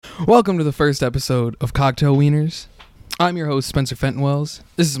Welcome to the first episode of Cocktail Wieners. I'm your host, Spencer Fentonwells.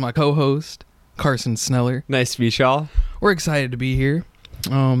 This is my co-host, Carson Sneller. Nice to meet y'all. We're excited to be here.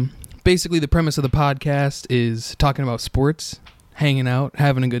 Basically, the premise of the podcast is talking about sports, hanging out,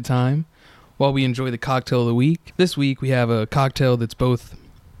 having a good time, while we enjoy the cocktail of the week. This week, we have a cocktail that's both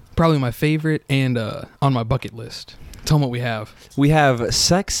probably my favorite and on my bucket list. Tell them what we have. We have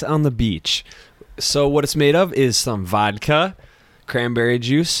Sex on the Beach. So what it's made of is some vodka, cranberry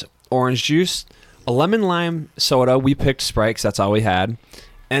juice, orange juice, a lemon lime soda. We picked Sprite 'cause that's all we had.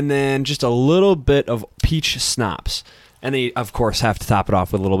 And then just a little bit of peach schnapps. And they, of course, have to top it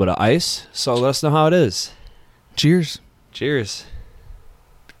off with a little bit of ice. So let us know how it is. Cheers. Cheers.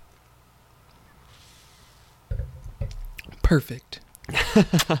 Perfect.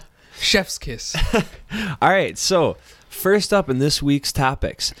 Chef's kiss. All right, so first up in this week's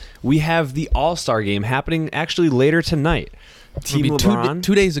topics, we have the All-Star Game happening actually later tonight. Team It'll be LeBron.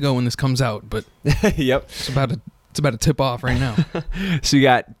 two days ago when this comes out, but Yep. it's about to tip off right now. So you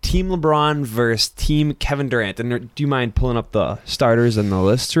got Team LeBron versus Team Kevin Durant. And do you mind pulling up the starters and the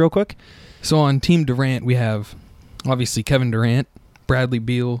lists real quick? So on Team Durant, we have obviously Kevin Durant, Bradley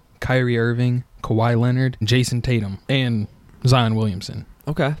Beal, Kyrie Irving, Kawhi Leonard, Jason Tatum, and Zion Williamson.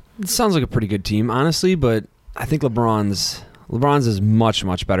 Okay. It sounds like a pretty good team, honestly, but I think LeBron's is much,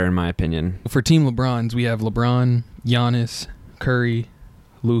 much better in my opinion. For Team LeBron's, we have LeBron, Giannis, Curry,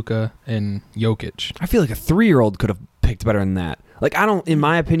 Luka, and Jokic. I feel like a 3-year-old could have picked better than that. Like, I don't, in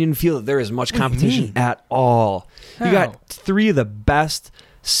my opinion, feel that there is much What do you competition mean? at all. How? You got 3 of the best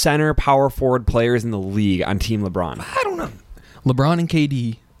center power forward players in the league on Team LeBron. I don't know. LeBron and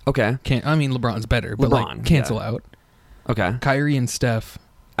KD Okay. LeBron's better, but LeBron, cancel out. Okay. Kyrie and Steph.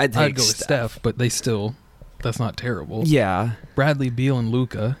 I'd I'd go with Steph, but that's not terrible. Yeah. Bradley Beal and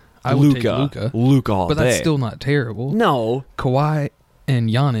Luka. I would take Luka. Luka all But day. that's still not terrible. No. Kawhi and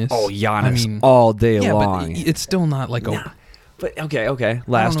Giannis. Oh, Giannis I mean, all day yeah, long. but it's still not like Nah. But okay.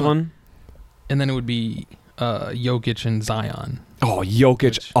 Last know. one. And then it would be Jokic and Zion. Oh, Jokic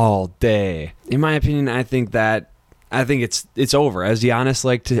Which- all day. In my opinion, I think it's over. As Giannis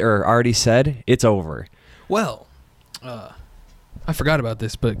already said, it's over. Well, I forgot about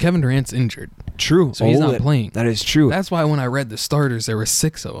this, but Kevin Durant's injured. True. So he's not playing. That is true. That's why when I read the starters, there were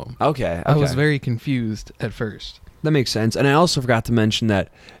 6 of them. Okay. I was very confused at first. That makes sense. And I also forgot to mention that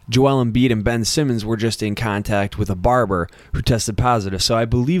Joel Embiid and Ben Simmons were just in contact with a barber who tested positive. So I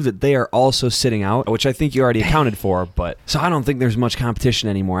believe that they are also sitting out, which I think you already accounted for. But so I don't think there's much competition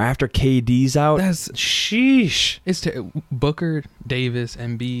anymore. After KD's out, That's sheesh. it's Booker, Davis,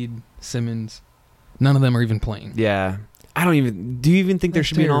 Embiid, Simmons. None of them are even playing. Yeah. Do you even think there That's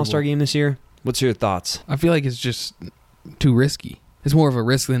should be an terrible. All-Star game this year? What's your thoughts? I feel like it's just too risky. It's more of a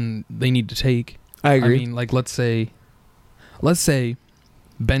risk than they need to take. I agree. I mean, like let's say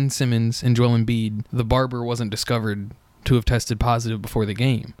Ben Simmons and Joel Embiid, the barber wasn't discovered to have tested positive before the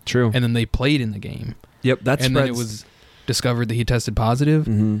game, True. and then they played in the game, Yep, that's and then it was discovered that he tested positive.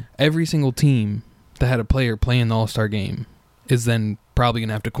 Mm-hmm. Every single team that had a player playing the All-Star game is then probably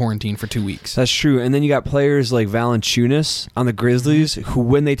gonna have to quarantine for 2 weeks. That's true. And then you got players like Valanciunas on the Grizzlies who,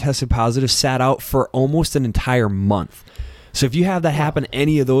 when they tested positive, sat out for almost an entire month. So if you have that happen to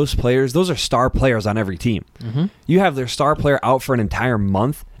any of those players, those are star players on every team. Mm-hmm. You have their star player out for an entire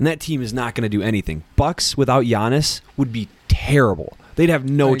month, and that team is not going to do anything. Bucks without Giannis would be terrible. They'd have I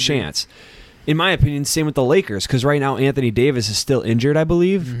no agree. chance. In my opinion, same with the Lakers, because right now Anthony Davis is still injured, I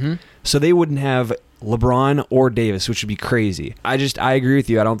believe. Mm-hmm. So they wouldn't have LeBron or Davis, which would be crazy. I agree with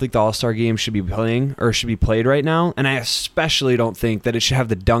you. I don't think the All-Star game should be played right now, and I especially don't think that it should have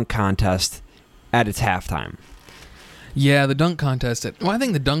the dunk contest at its halftime. Yeah, the dunk contest. I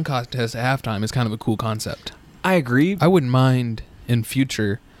think the dunk contest at halftime is kind of a cool concept. I agree. I wouldn't mind in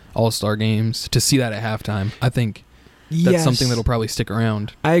future All-Star games to see that at halftime. I think that's something that'll probably stick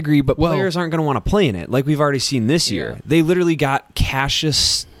around. I agree, but Well- players aren't going to want to play in it, like we've already seen this year. Yeah. They literally got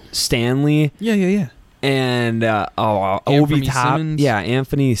Cassius Stanley Yeah. and Obi Anthony Top. Simmons. Yeah,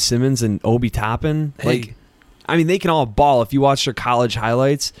 Anthony Simmons and Obi Toppin. Hey. Like, I mean, they can all ball. If you watch their college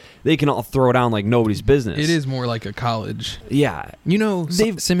highlights, they can all throw down like nobody's business. It is more like a college. Yeah, You know,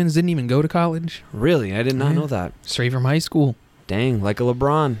 They've- Simmons didn't even go to college. really. I did not Yeah. know that. Straight from high school. Dang, like a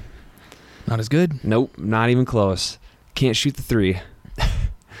LeBron. Not as good. Nope, not even close. Can't shoot the 3.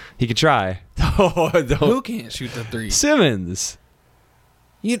 He could try. Oh, Who don't. can't shoot the 3? Simmons.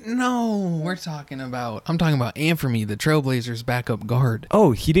 I'm talking about Anthony, the Trailblazers' backup guard.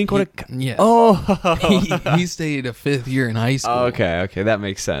 Oh, he didn't go to. Yeah. Oh. he stayed a 5th year in high school. Okay, that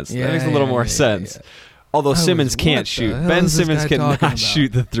makes sense. Yeah, that makes a little yeah, more yeah, sense. yeah. Although I was, Simmons what can't the shoot. hell Ben is this Simmons guy talking cannot about?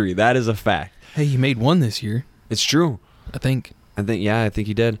 shoot the 3. That is a fact. Hey, he made one this year, It's true. I think. I think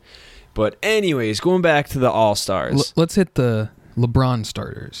he did. But anyways, going back to the All-Stars. Let's hit the LeBron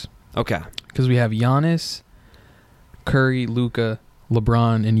starters. Okay. Because we have Giannis, Curry, Luka,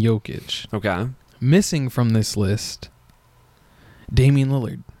 LeBron, and Jokic. Okay. Missing from this list, Damian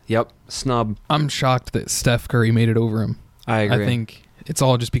Lillard. Yep. Snub. I'm shocked that Steph Curry made it over him. I agree. I think it's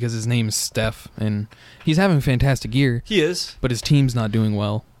all just because his name is Steph, and he's having a fantastic year, He is. but his team's not doing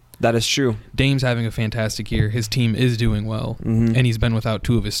well. That is true. Dame's having a fantastic year. His team is doing well, Mhm. and he's been without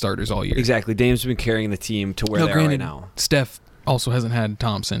 2 of his starters all year. Exactly. Dame's been carrying the team to where No, they are right granted, now. Steph also hasn't had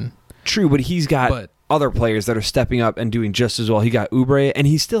Thompson, True, but he's got but other players that are stepping up and doing just as well. He got Oubre, and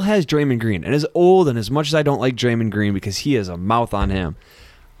he still has Draymond Green. And as old and as much as I don't like Draymond Green because he has a mouth on him,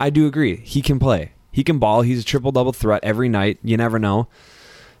 I do agree. He can play. He can ball. He's a triple-double threat every night. You never know.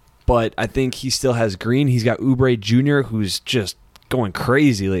 But I think he still has Green. He's got Oubre Jr., who's just going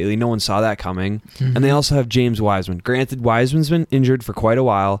crazy lately. No one saw that coming. Mhm. And they also have James Wiseman. Granted, Wiseman's been injured for quite a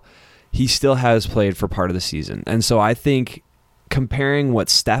while. He still has played for part of the season. And so I think comparing what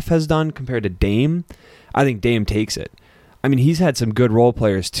Steph has done compared to Dame, I think Dame takes it. I mean, he's had some good role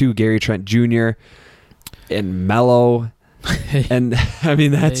players too. Gary Trent Jr. and Melo. And I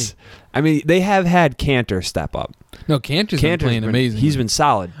mean, they have had Cantor step up. no, Cantor's been playing amazing. He's been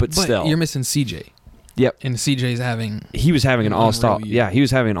solid, but still. you're missing CJ. Yep. And CJ's having He was having an all-star. unreal year. Yeah, he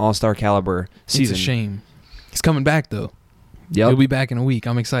was having an all-star caliber season. It's a shame. He's coming back though. Yep. He'll be back in a week.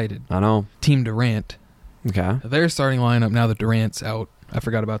 I'm excited. I know. Team Durant. Okay. Their starting lineup now that Durant's out, I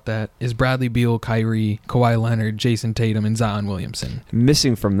forgot about that, is Bradley Beal, Kyrie, Kawhi Leonard, Jason Tatum, and Zion Williamson.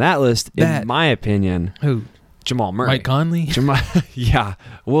 Missing from that list, That- in my opinion, Who? Jamal Murray. Mike Conley? Yeah,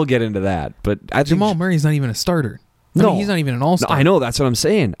 we'll get into that. But I think Jamal Murray's not even a starter. I mean, he's not even an No, all-star. I know. That's what I'm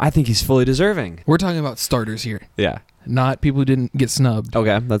saying. I think he's fully deserving. We're talking about starters here, Yeah. not people who didn't get snubbed.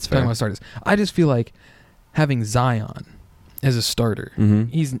 Okay, that's Talking fair. about starters. I just feel like having Zion as a starter, Mm-hmm.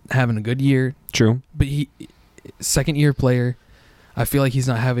 he's having a good year, True. but second-year player, I feel like he's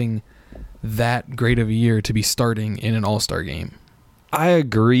not having that great of a year to be starting in an all-star game. I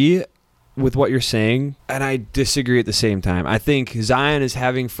agree with what you're saying, and I disagree at the same time. I think Zion is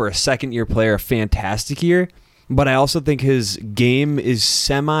having, for a second-year player, a fantastic year, but I also think his game is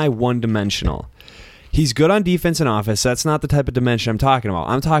semi-one-dimensional. He's good on defense and offense. That's not the type of dimension I'm talking about.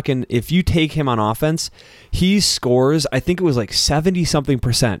 I'm talking if you take him on offense, he scores, I think it was like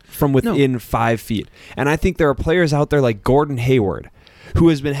 70-something% from within 5 feet. And I think there are players out there like Gordon Hayward, who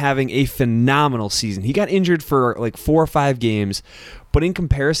has been having a phenomenal season. He got injured for like 4 or 5 games, but in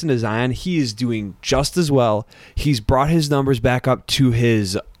comparison to Zion, he is doing just as well. He's brought his numbers back up to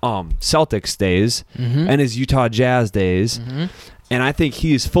his Celtics days and his Utah Jazz days. And I think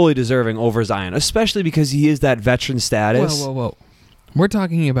he is fully deserving over Zion, especially because he is that veteran status. Whoa. We're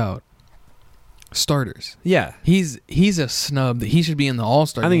talking about starters. Yeah. He's a snub that he should be in the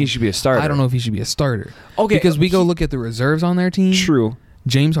all-star I think game. he should be a starter. I don't know if he should be a starter. Okay. Because we go look at the reserves on their team. True.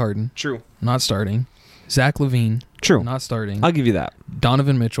 James Harden, True. not starting. Zach LaVine, True. not starting. I'll give you that.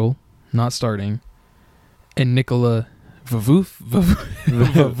 Donovan Mitchell, not starting. And Nikola Vucevic.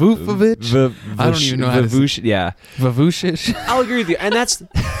 I don't even know how to say. Yeah. Vucevic. I'll agree with you. And that's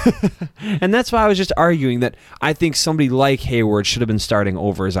and that's why I was just arguing that I think somebody like Hayward should have been starting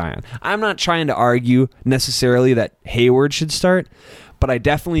over Zion. I'm not trying to argue necessarily that Hayward should start, but I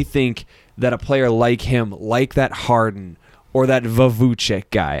definitely think that a player like him, like that Harden or that Vucevic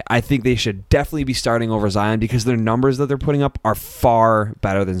guy, I think they should definitely be starting over Zion because their numbers that they're putting up are far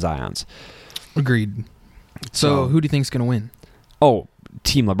better than Zion's. Agreed. So who do you think's going to win? Oh,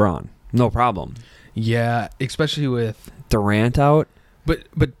 Team LeBron. No problem. Yeah, especially with Durant out. But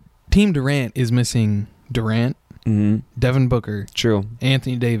Team Durant is missing Durant, Devin Booker, True.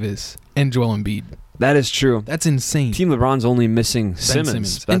 Anthony Davis, and Joel Embiid. That is true. That's insane. Team LeBron's only missing Ben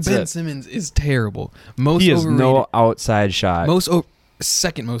Simmons. And That's Ben it. Simmons is terrible. Most He has overrated, no outside shot.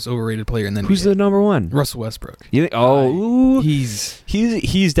 second most overrated player in the NBA. Who's the number one? Russell Westbrook. You think? Oh, He's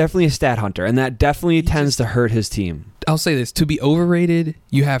he's definitely a stat hunter, and that definitely tends to hurt his team. I'll say this, to be overrated,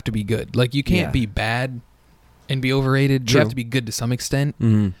 you have to be good. Like you can't Yeah. be bad and be overrated. True. You have to be good to some extent.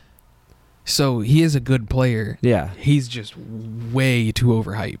 Mm-hmm. So he is a good player. Yeah. He's just way too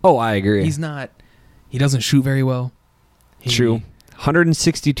overhyped. Oh, I agree. He's not. He doesn't shoot very well. True.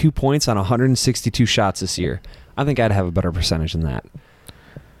 162 points on 162 shots this year. I think I'd have a better percentage than that.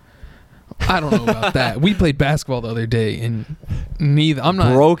 I don't know about that. We played basketball the other day, and I'm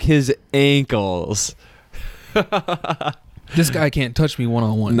not. Broke his ankles. This guy can't touch me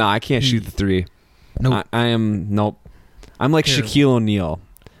one-on-one. No, I can't shoot the three. Nope. I am nope. I'm like Terrible. Shaquille O'Neal.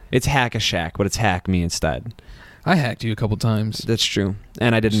 It's hack a Shaq, but it's hack me instead. I hacked you a couple times. That's true,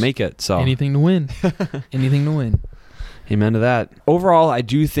 and I didn't make it. So Anything to win. Anything to win. Amen to that. Overall, I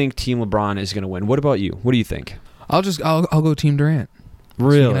do think Team LeBron is going to win. What about you? What do you think? I'll go Team Durant. So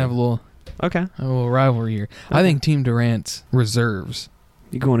we can have a little rivalry here. Okay. I think Team Durant's reserves.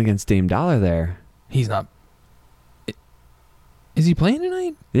 You're going against Dame Dollar there. He's not. Is he playing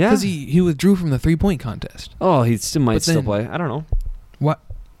tonight? Yeah. Because he withdrew from the 3-point contest. Oh, he might still play. I don't know. What?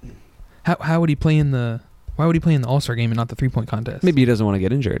 How would he play in the? Why would he play in the All-Star game and not the 3-point contest? Maybe he doesn't want to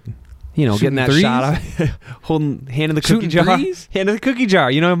get injured. Shooting getting that threes? Shot out, hand in the cookie jar. Threes? Hand in the cookie jar.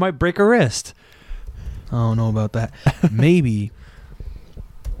 It might break a wrist. I don't know about that. Maybe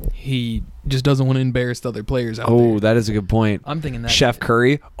he just doesn't want to embarrass the other players out there. Oh, that is a good point. I'm thinking that. Chef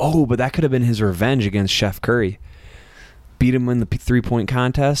Curry. Oh, but that could have been his revenge against Chef Curry. Beat him in the 3-point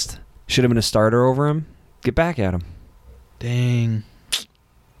contest. Should have been a starter over him. Get back at him. Dang.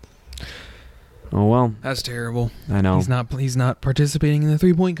 Oh, well. That's terrible. I know. He's not participating in the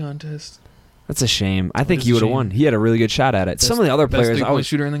 3-point contest. That's a shame. I think he would have won. He had a really good shot at it. Some of the other players... Best 3-point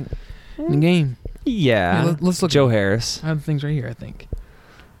shooter in the game. Yeah. Let's look Joe Harris. I have things right here, I think.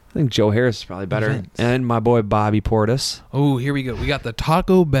 I think Joe Harris is probably better. Vince. And my boy Bobby Portis. Oh, here we go. We got the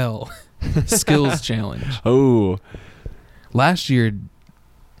Taco Bell Skills Challenge. Oh. Last year,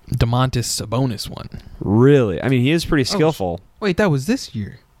 Domantas Sabonis won. Really? I mean, he is pretty skillful. Wait, that was this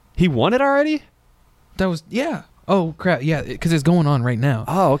year. He won it already? Yeah. Oh, crap. Yeah, because it's going on right now.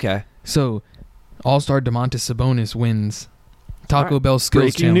 Oh, okay. So, All-Star Domantas Sabonis wins Taco Bell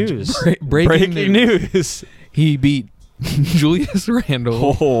Skills Challenge. Breaking news. He beat Julius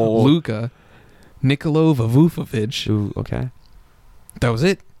Randle, Luka, Nikola Vucevic. Ooh, okay. That was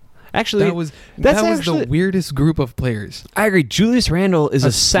it. Actually, that was the weirdest group of players. I agree. Julius Randle is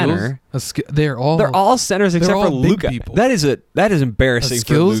a center. They're all centers except for Luka. That is embarrassing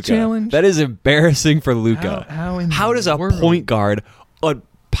for Luka. Challenge? That is embarrassing for Luka. How does a point guard, a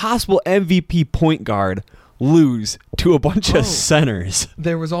possible MVP point guard, lose to a bunch of centers?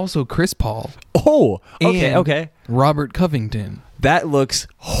 There was also Chris Paul. Oh, okay. Robert Covington. That looks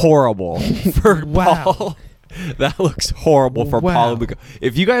horrible for Paul. That looks horrible for Paul and Luka.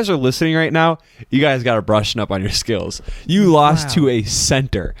 If you guys are listening right now, you guys got to brushing up on your skills. You lost to a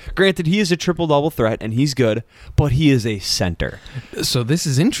center. Granted, he is a triple-double threat, and he's good, but he is a center. So this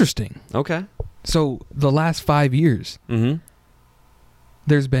is interesting. Okay. So the last 5 years,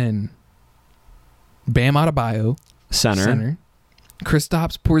 there's been Bam Adebayo, center.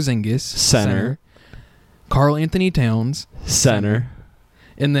 Kristaps Porzingis, center. Karl Anthony Towns, center.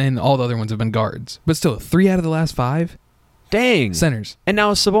 And then all the other ones have been guards. But still, 3 out of the last 5? Dang. Centers. And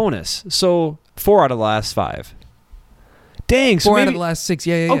now Sabonis. So 4 out of the last 5. Dang. So 4 out of the last 6.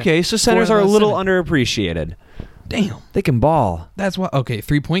 Yeah. Okay, so centers are a little underappreciated. Damn. They can ball. That's why. Okay,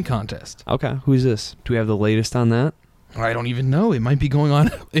 3-point contest. Okay, who's this? Do we have the latest on that? I don't even know. It might be going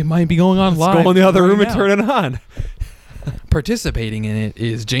on. It might be going on live. Let's go in the other room and turn it on. Participating in it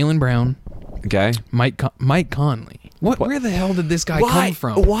is Jaylen Brown. Okay. Mike Conley. What? Where the hell did this guy come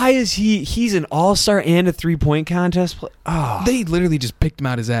from? Why is he's an all-star and a 3-point contest player? Oh. They literally just picked him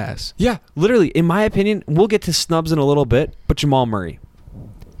out his ass. Yeah, literally. In my opinion, we'll get to snubs in a little bit, but Jamal Murray.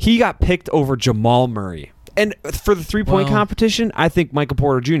 He got picked over Jamal Murray. And for the 3-point competition, I think Michael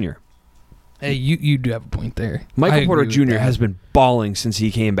Porter Jr. Hey, you do have a point there. Michael Porter Jr. has been balling since he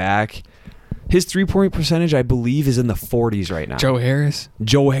came back. His 3-point percentage, I believe, is in the 40s right now. Joe Harris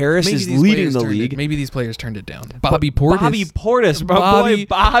is leading the league. Maybe these players turned it down. Bobby Portis. Bobby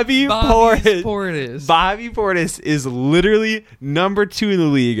Portis. Portis. Bobby Portis is literally number 2 in the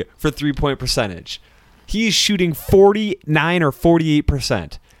league for 3-point percentage. He's shooting 49 or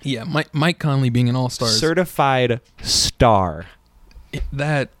 48%. Yeah, Mike Conley being an all-star. Certified star.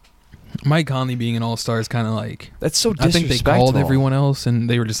 Mike Conley being an all-star is kind of like... That's so disrespectful. I think they called everyone else, and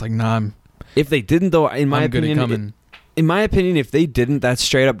they were just like, nah, if they didn't, though, in my opinion, if they didn't, that's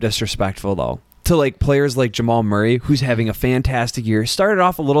straight up disrespectful, though. To like players like Jamal Murray, who's having a fantastic year, started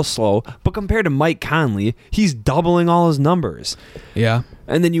off a little slow, but compared to Mike Conley, he's doubling all his numbers. Yeah.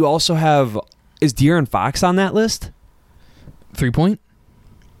 And then you also have, is De'Aaron Fox on that list? 3-point?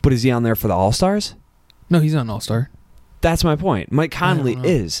 But is he on there for the All-Stars? No, he's not an All-Star. That's my point. Mike Conley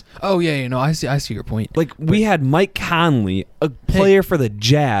is. Oh, yeah, I see your point. Like, we had Mike Conley, a player for the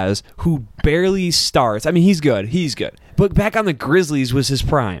Jazz, who barely starts. I mean, he's good. But back on the Grizzlies was his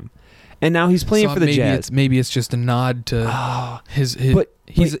prime. And now he's playing for the Jazz. Maybe it's just a nod to his but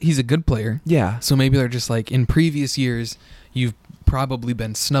he's a good player. Yeah. So maybe they're just like, in previous years, you've probably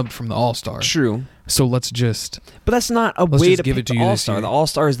been snubbed from the All-Star. True. So let's just... But that's not a way to pick the All-Star. The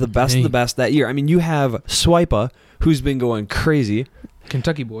All-Star is the best of the best that year. I mean, you have Swipa, who's been going crazy.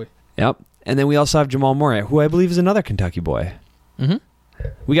 Kentucky boy. Yep. And then we also have Jamal Murray, who I believe is another Kentucky boy. Mm-hmm.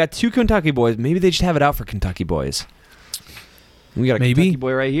 We got 2 Kentucky boys. Maybe they just have it out for Kentucky boys. We got a Maybe. Kentucky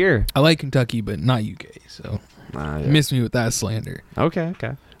boy right here. I like Kentucky, but not UK. So Yeah. miss me with that slander. Okay.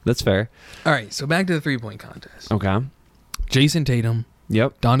 That's fair. All right, so back to the 3-point contest. Okay. Jason Tatum,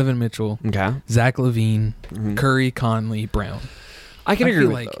 Yep. Donovan Mitchell, Okay. Zach LaVine, Mhm. Curry, Conley, Brown. I can I agree feel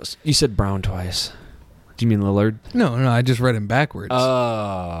with like- those. You said Brown twice. Do you mean Lillard? No, I just read him backwards.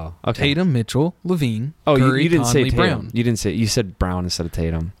 Oh. Okay. Tatum, Mitchell, LaVine, Oh, Curry, you didn't Conley, say Tatum. Brown. You said Brown instead of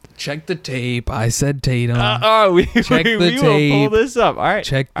Tatum. Check the tape. I said Tatum. We Check the we will pull tape. this up. All right.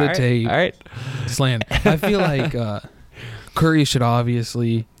 Check the All right. tape. All right. Slander. I feel like Curry should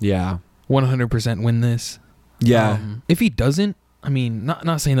obviously Yeah. 100% win this. If he doesn't, I mean,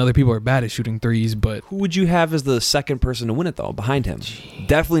 not saying other people are bad at shooting threes, but Who would you have as the second person to win it though? Behind him,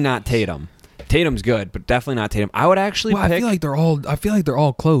 definitely not Tatum. Tatum's good, but definitely not Tatum. I would actually well, pick. I feel like they're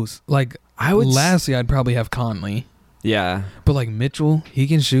all close. Like I would. lastly, I'd probably have Conley, Yeah. but like Mitchell, he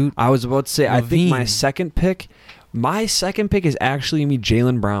can shoot. I was about to say. I think my Levine. second pick. My second pick is actually gonna be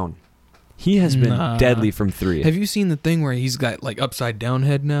Jalen Brown. He has been Nah. deadly from three. Have you seen the thing where he's got like upside down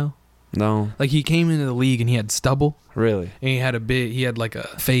head now? No, Like he came into the league and he had stubble really. and he had like a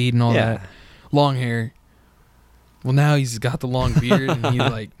fade and all Yeah. that, long hair. Well, now he's got the long beard and he's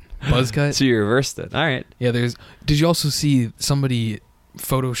like buzz cut. So you reversed it. All right. Yeah, did you also see somebody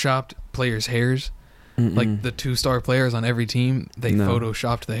photoshopped players' hairs? Like the 2-star players on every team, they No.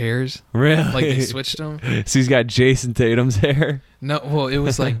 photoshopped the hairs. Really? Like they switched them. So he's got Jason Tatum's hair. No, well, it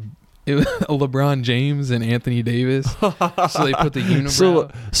was like it was LeBron James and Anthony Davis. So they put the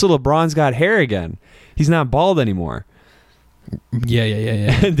unibrow. So LeBron's got hair again. He's not bald anymore.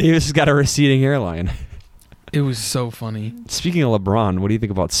 Yeah. Davis has got a receding hairline. It was so funny. Speaking of LeBron, what do you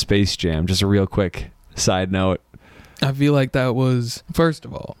think about Space Jam? Just a real quick side note. I feel like that was, first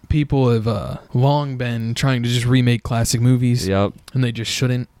of all, people have long been trying to just remake classic movies, Yep. and they just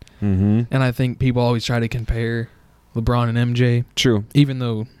shouldn't. Mm-hmm. And I think people always try to compare LeBron and MJ, True. even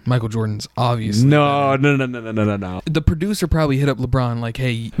though Michael Jordan's obviously No. better. The producer probably hit up LeBron like,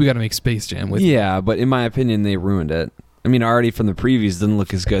 hey, we got to make Space Jam with you. Yeah, but in my opinion, they ruined it. I mean, already from the previews, didn't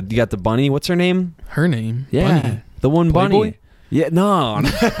look as good. You got the bunny. What's her name? Her name. Yeah, Bunny. the one bunny. Playboy? Yeah, no.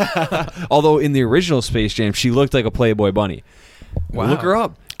 Although in the original Space Jam, she looked like a Playboy bunny. Wow. Look her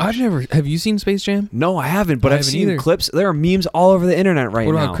up. Have you seen Space Jam? No, I haven't, but I I've haven't seen either. clips. There are memes all over the internet right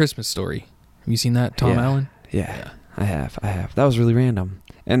What now. about Christmas Story? Have you seen that, Tom Yeah. Allen? Yeah, I have. That was really random.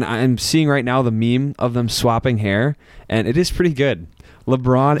 And I'm seeing right now the meme of them swapping hair, and it is pretty good.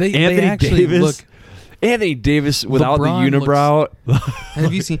 LeBron, They Anthony actually Davis. Anthony Davis without LeBron the unibrow.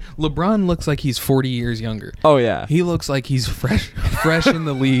 Have you seen? LeBron looks like he's 40 years younger. Oh, yeah. He looks like he's fresh in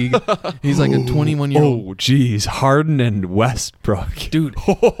the league. He's like a 21-year-old. Oh, geez. Harden and Westbrook. Dude,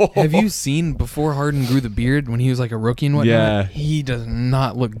 have you seen before Harden grew the beard when he was like a rookie and whatnot? Yeah. He does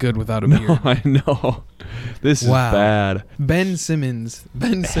not look good without a beard. I know. This is Wow. bad. Ben Simmons.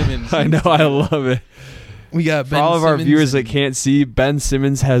 I know. I love it. We got For Ben all of our Simmons viewers that and- can't see, Ben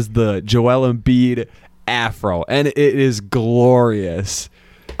Simmons has the Joel Embiid afro, and it is glorious.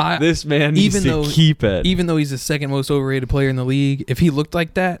 This man needs to keep it. Even though he's the second most overrated player in the league, if he looked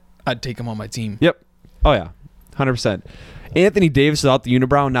like that, I'd take him on my team. Yep. Oh, yeah. 100%. Anthony Davis without the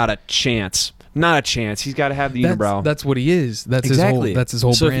unibrow, not a chance. Not a chance. He's got to have the unibrow. That's what he is. That's exactly. That's his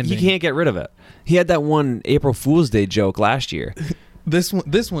whole so branding. he can't get rid of it. He had that one April Fool's Day joke last year. This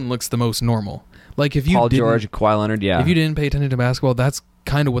one looks the most normal. Like if you Paul didn't- George, Kawhi Leonard, yeah. If you didn't pay attention to basketball, that's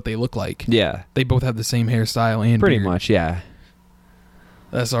kind of what they look like. Yeah. They both have the same hairstyle and Pretty beard. much, yeah.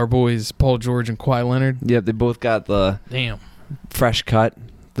 That's our boys, Paul George and Kawhi Leonard. Yep, they both got the Damn, fresh cut,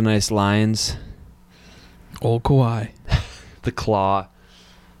 the nice lines, old Kawhi. the claw.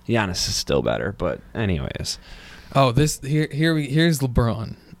 Giannis is still better, but anyways. Oh, here's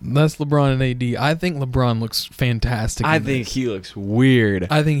LeBron. That's LeBron and AD. I think LeBron looks fantastic. I in think this. he looks weird.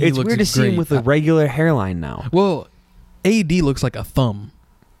 I think he it's looks weird to see him great. with a regular hairline now. Well, AD looks like a thumb.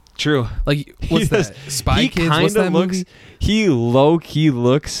 True. Like what's that? Spy he Kids. What's kinda that looks. movie? He low-key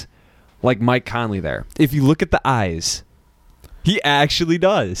looks like Mike Conley there. If you look at the eyes, he actually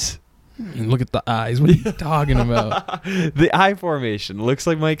does. And look at the eyes. What are you talking about? The eye formation looks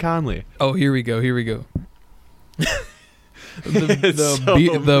like Mike Conley. Oh, here we go. It's so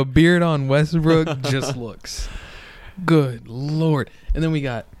The beard on Westbrook just looks good Lord. And then we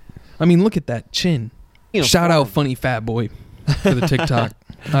got, I mean, look at that chin. Shout out funny fat boy for the TikTok.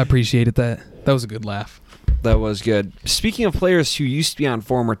 I appreciated that. That was a good laugh. That was good. Speaking of players who used to be on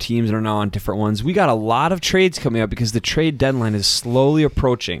former teams and are now on different ones, we got a lot of trades coming up because the trade deadline is slowly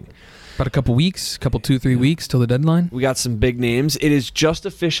approaching. About a couple weeks, 2-3 weeks till the deadline. We got some big names. It is just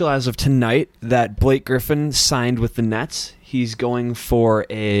official as of tonight that Blake Griffin signed with the Nets. He's going for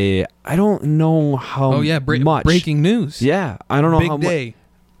I don't know how much. Breaking news. Yeah, I don't know big how much. Day.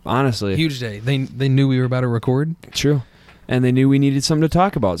 Honestly. Huge day. They knew we were about to record. True. And they knew we needed something to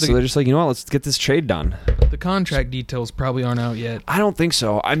talk about. So they're just like, you know what, let's get this trade done. The contract details probably aren't out yet. I don't think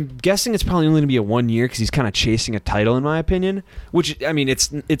so. I'm guessing it's probably only going to be a 1 year because he's kind of chasing a title, in my opinion. Which, I mean,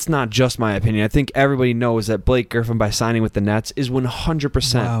 it's not just my opinion. I think everybody knows that Blake Griffin, by signing with the Nets, is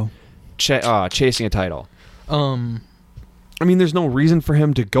 100% chasing a title. I mean, there's no reason for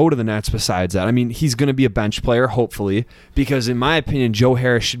him to go to the Nets besides that. I mean, he's going to be a bench player, hopefully, because in my opinion, Joe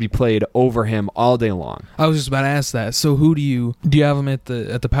Harris should be played over him all day long. I was just about to ask that. So who do you have him at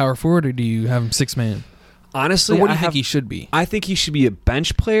the power forward, or do you have him six man? Honestly, what do you think he should be? I think he should be a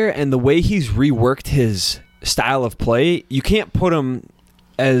bench player, and the way he's reworked his style of play, you can't put him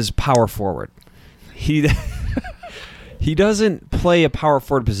as power forward. He doesn't play a power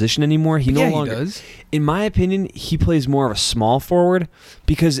forward position anymore. He no longer does. In my opinion, he plays more of a small forward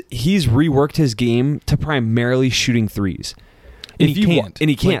because he's reworked his game to primarily shooting threes. And he can't.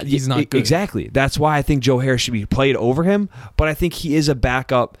 Like, he's not good. Exactly. That's why I think Joe Harris should be played over him, but I think he is a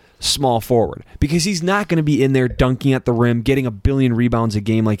backup small forward because he's not going to be in there dunking at the rim, getting a billion rebounds a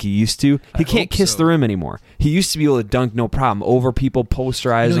game like he used to. He can't kiss the rim anymore. He used to be able to dunk no problem over people,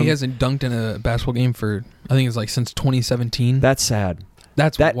 posterize them. He hasn't dunked in a basketball game for, I think it's like since 2017. That's sad.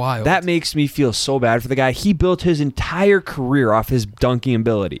 That's wild. That makes me feel so bad for the guy. He built his entire career off his dunking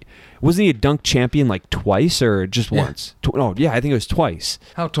ability. Wasn't he a dunk champion like twice or just once? I think it was twice.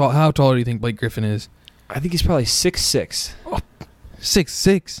 How tall do you think Blake Griffin is? I think he's probably 6'6".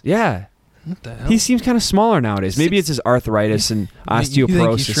 6'6". Yeah. What the hell? He seems kind of smaller nowadays. Maybe it's his arthritis and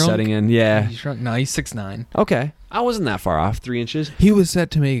osteoporosis setting in. Yeah. He shrunk? No, he's 6'9". Okay. I wasn't that far off, 3 inches. He was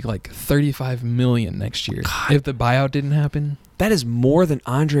set to make like $35 million next year. God. If the buyout didn't happen. That is more than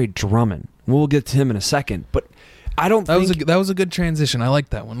Andre Drummond. We'll get to him in a second, but I don't think... That was a good transition. I like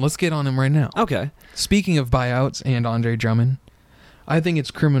that one. Let's get on him right now. Okay. Speaking of buyouts and Andre Drummond, I think it's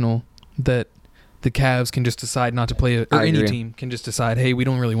criminal that the Cavs can just decide not to play or any team can just decide, hey, we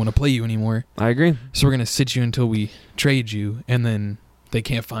don't really want to play you anymore. I agree. So we're going to sit you until we trade you, and then they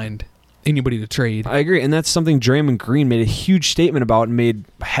can't find anybody to trade. I agree, and that's something Draymond Green made a huge statement about and made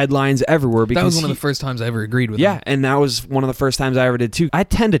headlines everywhere. Because that was one of the first times I ever agreed with him. Yeah, and that was one of the first times I ever did too. I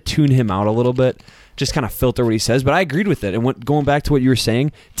tend to tune him out a little bit, just kind of filter what he says, but I agreed with it. And going back to what you were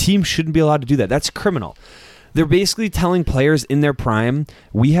saying, teams shouldn't be allowed to do that. That's criminal. They're basically telling players in their prime,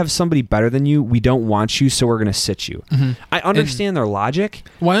 we have somebody better than you, we don't want you, so we're going to sit you. Mm-hmm. I understand their logic.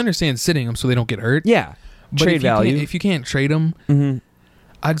 Well, I understand sitting them so they don't get hurt. Yeah. But trade value. If you can't trade them, mm-hmm.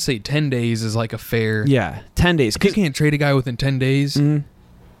 I'd say 10 days is like a fair... Yeah, 10 days. If you can't trade a guy within 10 days, mm-hmm.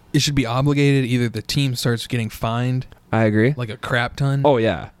 it should be obligated. Either the team starts getting fined. I agree. Like a crap ton. Oh,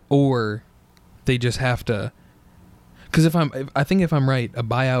 yeah. Or they just have to... Because I think if I'm right, a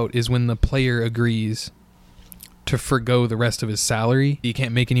buyout is when the player agrees to forgo the rest of his salary. You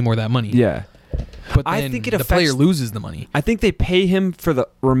can't make any more of that money. Yeah. But then I think the player loses the money. I think they pay him for the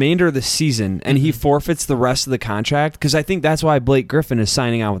remainder of the season, and he forfeits the rest of the contract, because I think that's why Blake Griffin is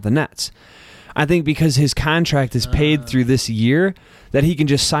signing out with the Nets. I think because his contract is paid through this year, that he can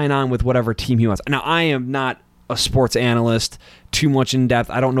just sign on with whatever team he wants. Now, I am not a sports analyst too much in depth.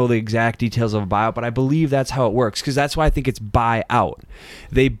 I don't know the exact details of a buyout, but I believe that's how it works, because that's why I think it's buy out.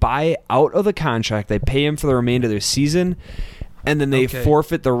 They buy out of the contract, they pay him for the remainder of their season, and then they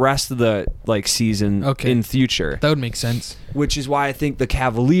forfeit the rest of the season in future. That would make sense. Which is why I think the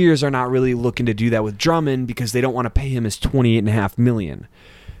Cavaliers are not really looking to do that with Drummond, because they don't want to pay him his $28.5 million.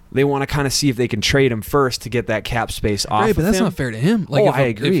 They want to kind of see if they can trade him first to get that cap space off. Right, but that's not fair to him. I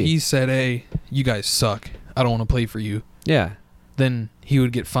agree. If he said, "Hey, you guys suck. I don't want to play for you." Yeah. Then he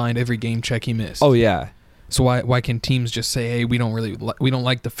would get fined every game check he missed. Oh yeah. So why can teams just say, "Hey, we don't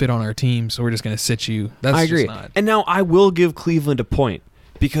like the fit on our team, so we're just going to sit you"? That's I agree. Just not. And now I will give Cleveland a point,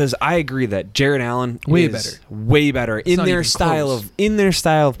 because I agree that Jarrett Allen is way better in their style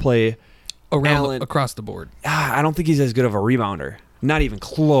of play across the board. I don't think he's as good of a rebounder. Not even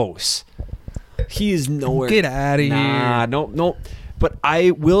close. He is nowhere. Get out of here. Nope. But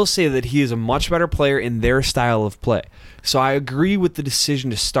I will say that he is a much better player in their style of play. So I agree with the decision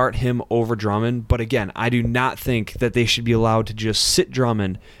to start him over Drummond. But again, I do not think that they should be allowed to just sit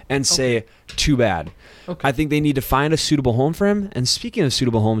Drummond and say, too bad. Okay. I think they need to find a suitable home for him. And speaking of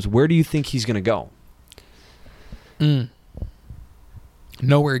suitable homes, where do you think he's going to go?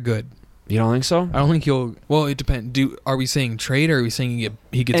 Nowhere good. You don't think so? I don't think he'll... Well, it depends. Are we saying trade, or are we saying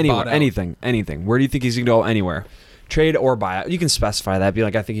he gets Anywhere, bought out? Anything. Where do you think he's going to go? Anywhere. Trade or buyout. You can specify that. Be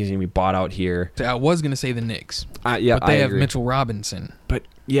like, I think he's going to be bought out here. I was going to say the Knicks. Yeah, but they have agree. Mitchell Robinson. But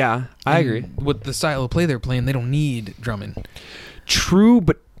yeah, I And agree. With the style of play they're playing, they don't need Drummond. True,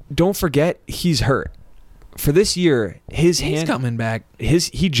 but don't forget he's hurt. For this year, his He's hand coming back.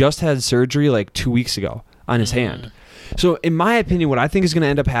 he just had surgery like 2 weeks ago on his hand. So in my opinion, what I think is going to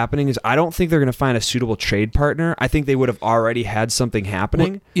end up happening is I don't think they're going to find a suitable trade partner. I think they would have already had something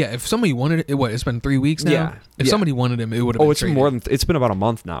happening. Well, yeah, if somebody wanted it, it's been 3 weeks now? Yeah, If yeah. somebody wanted him, it would have been It's traded. it's been about a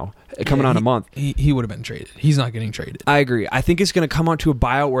month now. Coming on a month. He would have been traded. He's not getting traded. I agree. I think it's going to come out to a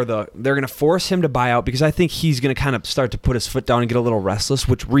buyout where they're going to force him to buy out because I think he's going to kind of start to put his foot down and get a little restless,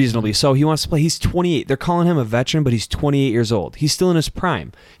 which reasonably so. He wants to play. He's 28. They're calling him a veteran, but he's 28 years old. He's still in his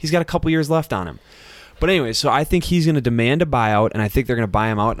prime. He's got a couple years left on him. But anyway, so I think he's going to demand a buyout, and I think they're going to buy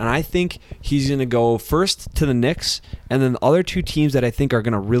him out. And I think he's going to go first to the Knicks, and then the other two teams that I think are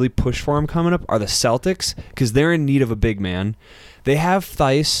going to really push for him coming up are the Celtics because they're in need of a big man. They have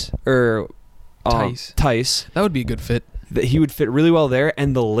Tice. That would be a good fit. That he would fit really well there,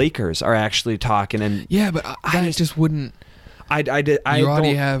 and the Lakers are actually talking. And Yeah, but I just wouldn't. I You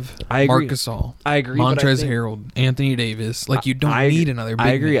already have I agree. Marc Gasol, I agree. but I Montrezl think- Harrell, Anthony Davis. Like, you don't I need agree. another big I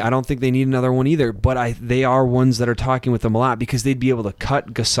agree. man. I don't think they need another one either. But they are ones that are talking with them a lot because they'd be able to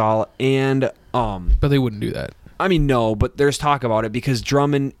cut Gasol and But they wouldn't do that. I mean, no, but there's talk about it because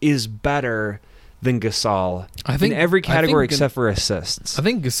Drummond is better than Gasol I think in every category I think, except for assists. I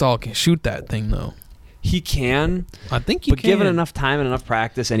think Gasol can shoot that thing, though. He can, I think you but can. given enough time and enough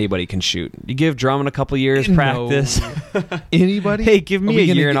practice, anybody can shoot. You give Drummond a couple years practice. Anybody? Hey, give Are me we a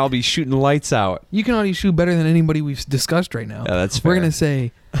gonna year and get- I'll be shooting lights out. You can already shoot better than anybody we've discussed right now. Yeah, that's We're fair. gonna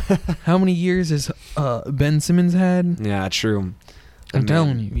say, how many years has Ben Simmons had? Yeah, true. I'm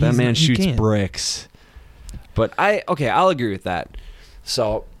telling you, that he's man not- he shoots can't. bricks. But I'll agree with that.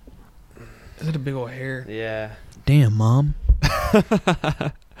 So Is it a big old hair? yeah, Damn, Mom.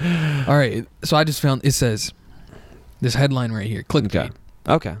 All right, so I just found it says this headline right here. Clickbait.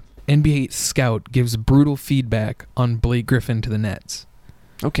 okay. NBA scout gives brutal feedback on Blake Griffin to the Nets.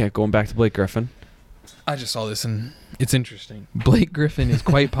 Okay, going back to Blake Griffin. I just saw this and it's interesting. Blake Griffin is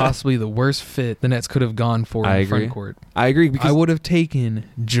quite possibly the worst fit the Nets could have gone for in I the agree. front court. I agree because I would have taken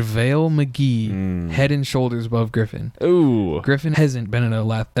JaVale McGee head and shoulders above Griffin. Ooh. Griffin hasn't been an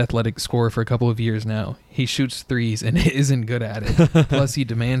athletic scorer for a couple of years now. He shoots threes and isn't good at it. Plus, he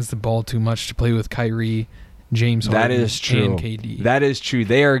demands the ball too much to play with Kyrie, James Harden, That is true. and KD. That is true.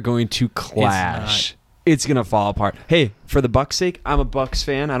 They are going to clash. It's going to fall apart. Hey, for the Bucks' sake, I'm a Bucks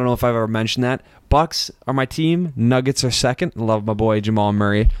fan. I don't know if I've ever mentioned that. Bucks are my team. Nuggets are second. Love my boy Jamal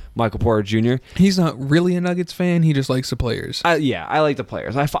Murray, Michael Porter Jr. He's not really a Nuggets fan. He just likes the players, I like the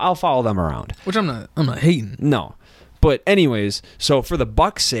players. I'll follow them around. which I'm not hating. No. But anyways, so for the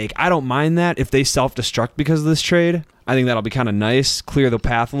Bucks' sake, I don't mind that if they self-destruct because of this trade. I think that'll be kind of nice, clear the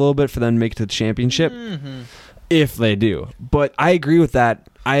path a little bit for them to make it to the championship, if they do. But I agree with that.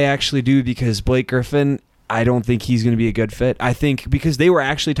 I actually do because Blake Griffin, I don't think he's going to be a good fit. I think because they were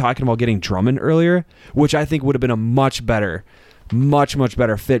actually talking about getting Drummond earlier, which I think would have been a much better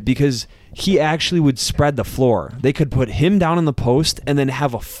fit because he actually would spread the floor. They could put him down in the post and then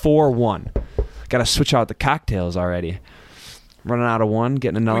have a 4-1. Got to switch out the cocktails already. Running out of one,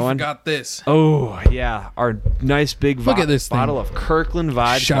 getting another We one. forgot this. Oh, yeah. Our nice big Look at this bottle thing. of Kirkland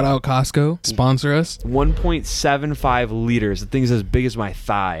vodka. Shout out Costco. Sponsor us. 1.75 liters. The thing's as big as my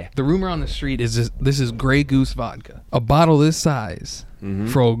thigh. The rumor on the street is this is Grey Goose vodka. A bottle this size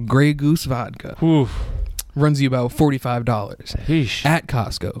for Grey Goose vodka runs you about $45 Yeesh. at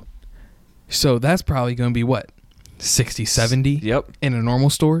Costco. So that's probably going to be what? 60, 70 Yep. in a normal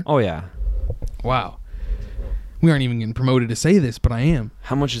store? Oh, yeah. Wow. We aren't even getting promoted to say this, but I am.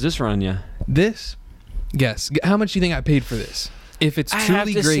 How much is this running you? This, guess. How much do you think I paid for this? If it's I have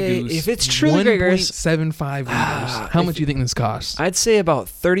truly to Grey say, Goose, if it's truly Grey Goose- 1.75 liters. How much do you think this costs? I'd say about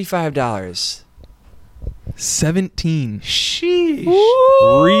 $35. 17. Sheesh.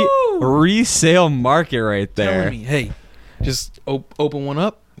 Woo! Resale market right there. Telling me, hey, just open one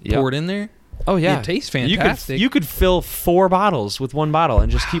up, Yep. pour it in there. Oh, yeah. It tastes fantastic. You could fill 4 bottles with one bottle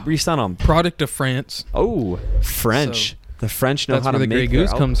and just keep reselling them. Product of France. Oh, French. So, The French know That's how where to the Grey make their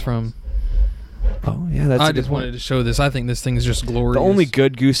Goose comes alcohol. from. Oh, yeah, that's I a good just point. wanted to show this. I think this thing is just glorious. The only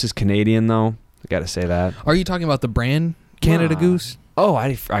good goose is Canadian, though. I got to say that. Are you talking about the brand Canada Nah. Goose? Oh,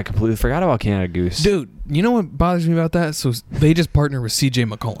 I completely forgot about Canada Goose. Dude, you know what bothers me about that? So they just partnered with CJ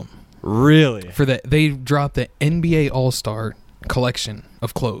McCollum Really? for that. They dropped the NBA All-Star collection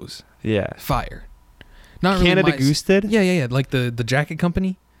of clothes. Yeah. Fire. Not really Canada my- Goose did? Yeah. Like the jacket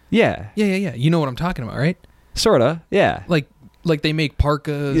company. Yeah. Yeah. You know what I'm talking about, right? Sorta. Yeah. Like they make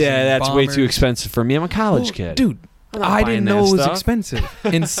parkas. Yeah, and that's way bombers. too expensive for me. I'm a college Well, kid. Dude, I'm not I buying didn't that know it was stuff. expensive.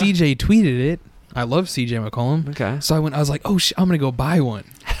 And CJ tweeted it. I love CJ McCollum. Okay. So I was like, oh shit, I'm gonna go buy one.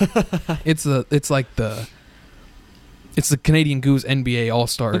 It's the Canadian Goose NBA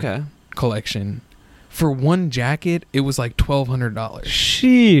All-Star Okay. collection. For one jacket, it was like $1,200.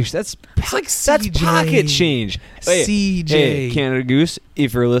 Sheesh, that's like that's CJ. pocket change. CJ. Hey, Canada Goose,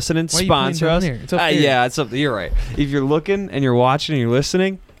 if you're listening, Why are you sponsor pointing us. down there? It's up there. Yeah, it's up there. You're right. If you're looking and you're watching and you're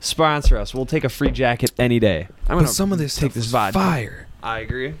listening, sponsor us. We'll take a free jacket any day. I'm But gonna some of this take stuff this was vodka. fire. I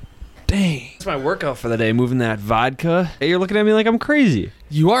agree. Dang. That's my workout for the day. Moving that vodka. Hey, you're looking at me like I'm crazy.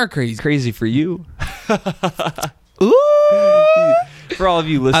 You are crazy. Crazy for you. Ooh. For all of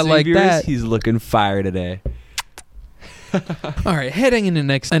you listening like viewers, that. he's looking fire today. All right, heading into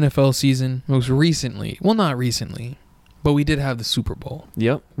next NFL season, most recently, well, not recently, but we did have the Super Bowl.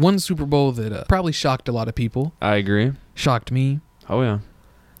 Yep, One Super Bowl that probably shocked a lot of people. I agree. Shocked me. Oh yeah,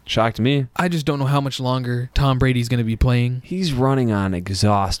 shocked me. I just don't know how much longer Tom Brady's going to be playing. He's running on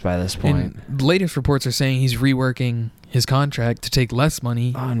exhaust by this point. And the latest reports are saying he's reworking his contract to take less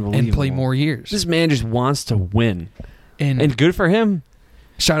money Unbelievable. and play more years. This man just wants to win, And and good for him.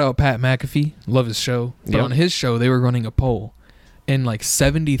 shout out Pat McAfee. Love his show. But Yep. on his show, they were running a poll. And like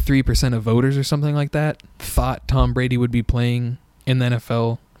 73% of voters or something like that thought Tom Brady would be playing in the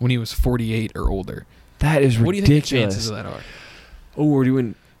NFL when he was 48 or older. That is ridiculous. What do you think the chances of that are? Oh, we're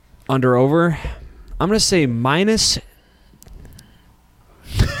doing under over. I'm gonna say minus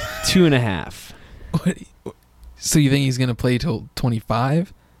 2.5. So you think he's going to play till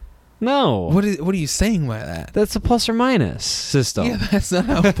 25? No, What are you saying by that? that's a plus or minus system. Yeah, that's not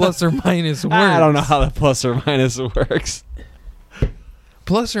how plus or minus works. I don't know how the plus or minus works.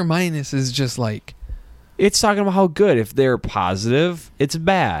 Plus or minus is just like, It's talking about how good. If they're positive, it's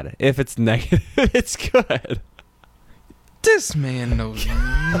bad. If it's negative, it's good. this man knows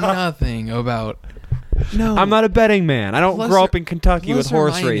nothing about. No, I'm not a betting man. I don't Plus grow or- up in Kentucky with plus or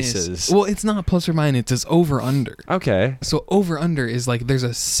horse minus- races. Well, it's not plus or minus. It's over under. Okay. So over under is like there's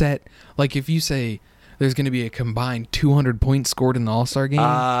a set. Like if you say there's going to be a combined 200 points scored in the All-Star game,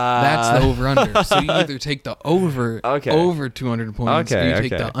 that's the over under. So you either take the over over 200 points, or Okay, you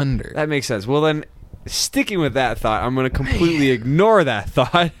take okay. the under. That makes sense. Well, then, sticking with that thought, I'm going to completely ignore that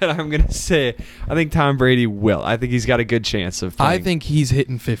thought, and I'm going to say I think Tom Brady will. I think he's got a good chance of playing. I think he's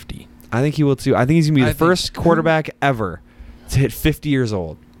hitting 50. I think he will too. I think he's going to be I the first think- quarterback ever to hit 50 years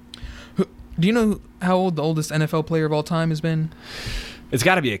old. Do you know how old the oldest NFL player of all time has been? It's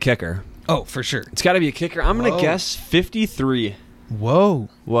got to be a kicker. Oh, for sure. It's got to be a kicker. I'm going Whoa. to guess 53. Whoa.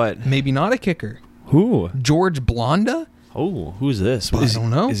 What? Maybe not a kicker. Who? George Blonda? Oh, who's this? I don't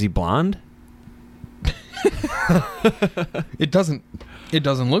know. Is he blonde? It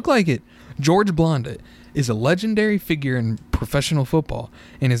doesn't look like it. George Blonda is a legendary figure in professional football,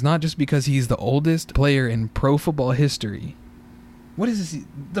 and is not just because he's the oldest player in pro football history. What is this?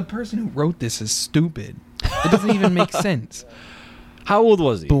 The person who wrote this is stupid. It doesn't even make sense. How old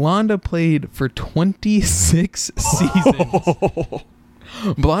was he? Blonda played for 26 seasons.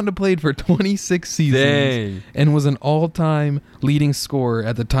 Blonda played for 26 seasons Dang. and was an all-time leading scorer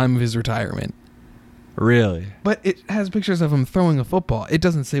at the time of his retirement. Really? But it has pictures of him throwing a football. It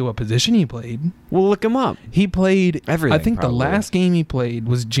doesn't say what position he played. We'll look him up. He played Everything, I think probably. the last game he played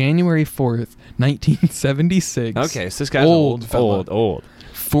was January 4th, 1976. Okay, so this guy's Old fella. old.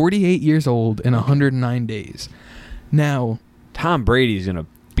 48 years old and 109 days. Now, Tom Brady's gonna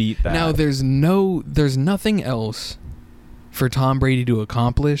beat that. Now there's nothing else for Tom Brady to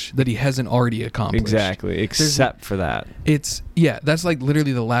accomplish that he hasn't already accomplished. exactly, except for that. That's like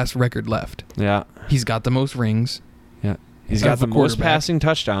literally the last record left. Yeah, He's got the most rings. yeah. He's Of got a the most quarterback. passing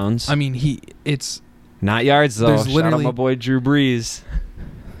touchdowns. I mean, it's Not yards though. There's Shout out literally- my boy Drew Brees.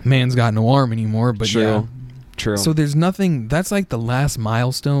 man's got no arm anymore, but True. yeah. True. So there's nothing. That's like the last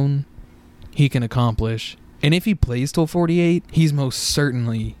milestone he can accomplish. And if he plays till 48, he's most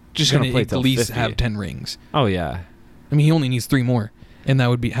certainly Just gonna gonna play at till least 50. have 10 rings. oh yeah, I mean, he only needs 3 more, and that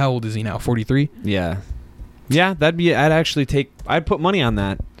would be, how old is he now? 43. yeah, yeah. That'd be. I'd actually take. I'd put money on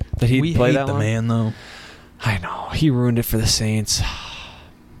that. That he'd We play hate that the long. man though. I know he ruined it for the Saints.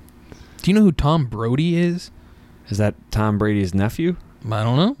 Do you know who Tom Brody is? Is that Tom Brady's nephew? I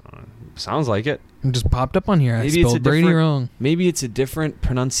don't know. Sounds like it. It just popped up on here. I Maybe it's a spelled Brady different- wrong. Maybe it's a different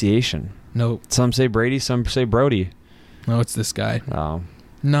pronunciation. Nope. Some say Brady, some say Brody. No, it's this guy. Oh,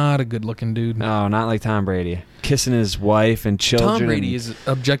 Not a good looking dude. no, not like Tom Brady. Kissing his wife and children. Tom Brady is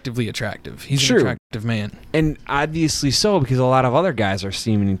objectively attractive. He's True. an attractive man. And obviously so, because a lot of other guys are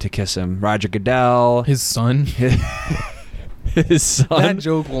seeming to kiss him. Roger Goodell. His son. His son. That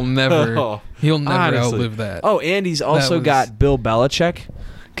joke will never. Oh, He'll never honestly. outlive that. Oh, and he's also was- got Bill Belichick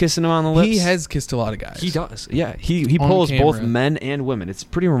kissing him on the lips. He has kissed a lot of guys. He does. Yeah. He On pulls both camera. men and women. It's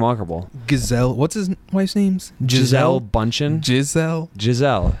pretty remarkable. Gazelle. What's his wife's names? Giselle Bundchen. Giselle.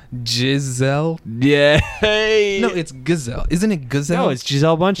 Giselle. Giselle. Yeah. No, it's gazelle. Isn't it gazelle? No, it's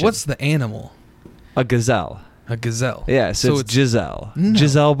Giselle Bundchen. What's the animal? a gazelle? A gazelle. Yeah, so it's Giselle. No.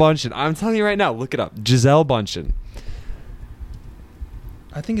 Giselle Bundchen. I'm telling you right now, look it up. Giselle Bundchen.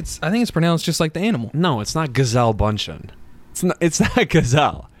 I think it's pronounced just like the animal. No, it's not Gazelle Bundchen. It's not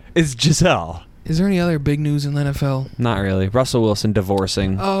gazelle. It's Giselle. Is there any other big news in the NFL? Not really. Russell Wilson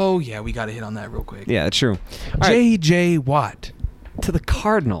divorcing. Oh yeah, we got to hit on that real quick. Yeah, true. All right, J.J. Watt. to the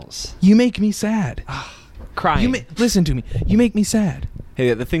Cardinals. You make me sad. Crying. Listen to me. You make me sad.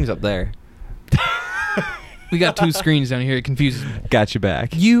 Hey, the thing's up there. We got two screens down here. It confuses me. Got you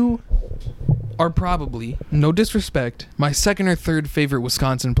back. You are probably, no disrespect, my second or third favorite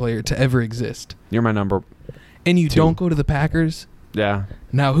Wisconsin player to ever exist. You're my number. And you 2. don't go to the Packers? Yeah.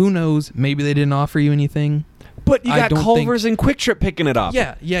 Now, who knows? Maybe they didn't offer you anything. But you I got don't Culver's and Quick Trip picking it up.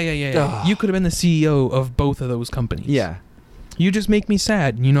 Yeah. Ugh. You could have been the CEO of both of those companies. Yeah. You just make me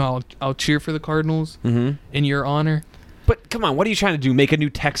sad. You know, I'll cheer for the Cardinals Mm-hmm. in your honor. But come on, what are you trying to do? Make a new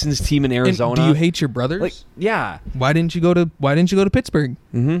Texans team in And Arizona? do you hate your brothers? Like, yeah. Why didn't you go to Pittsburgh?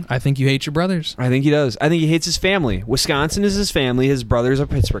 Mm-hmm. I think you hate your brothers. I think he does. I think he hates his family. Wisconsin is his family. His brothers are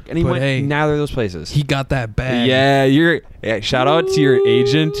Pittsburgh, and he But went hey, neither of those places. He got that bag. Yeah, shout out to your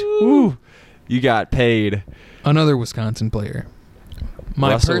agent. Woo, you got paid. Another Wisconsin player.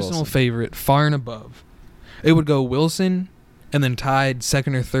 My Russell personal Wilson. favorite, far and above. It would go Wilson, and then tied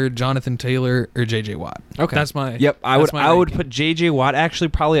second or third, Jonathan Taylor or J.J. Watt. Okay. That's my. Yep, I that's would. my I would ranking. put J.J. Watt actually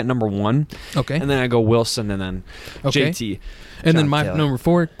probably at number 1, Okay. and then I go Wilson, and then Okay. JT. And then John my Taylor. number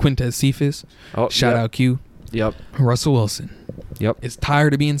 4, Quintez Cephas. Oh, Shout out Q. Yep. Russell Wilson Yep. is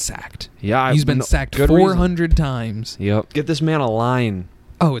tired of being sacked. Yeah. He's been sacked good 400 times. reason. Yep. Get this man a line.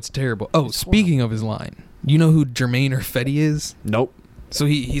 Oh, it's terrible. Oh, It's speaking of his line, you know who Jermaine Urfetti is? Nope. So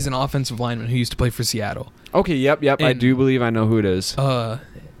he's an offensive lineman who used to play for Seattle. Okay. Yep. I And- do believe I know who it is.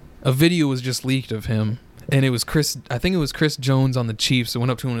 A video was just leaked of him, and it was I think it was Chris Jones on the Chiefs that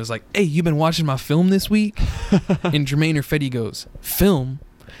went up to him and was like, "Hey, you been watching my film this week?" And Jermaine Urfetti goes, "Film?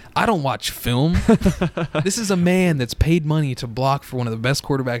 I don't watch film." This is a man that's paid money to block for one of the best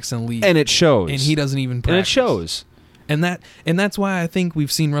quarterbacks in the league, And it shows. and he doesn't even practice. And it shows. And that's why I think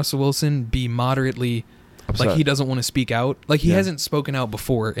we've seen Russell Wilson be moderately Upset. like he doesn't want to speak out. Like he Yeah. hasn't spoken out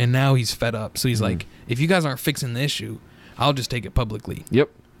before, and now he's fed up. So he's Mhm. like, "If you guys aren't fixing the issue, I'll just take it publicly." Yep.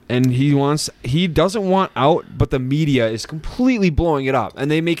 And he doesn't want out, but the media is completely blowing it up. And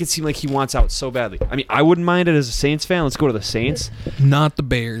they make it seem like he wants out so badly. I mean, I wouldn't mind it as a Saints fan. Let's go to the Saints. Not the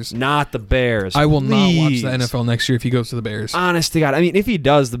Bears. Not the Bears. I will not watch Please. the NFL next year if he goes to the Bears. Honest to God. I mean, if he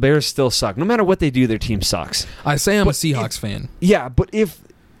does, the Bears still suck. No matter what they do, their team sucks. I say I'm a But Seahawks fan. Yeah, but if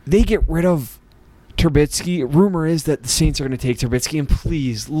they get rid of Trubisky, rumor is that the Saints are going to take Trubisky. And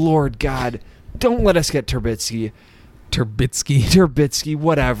please, Lord God, don't let us get Trubisky. Trubisky,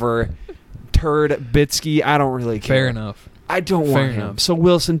 whatever. Bitsky, I don't really care. Fair enough. I don't Fair want him. enough. So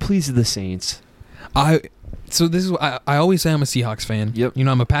Wilson, please to the Saints. So this is I always say I'm a Seahawks fan. Yep. You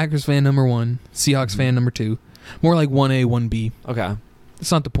know, I'm a Packers fan number 1, Seahawks fan number 2. More like 1A, 1B. Okay.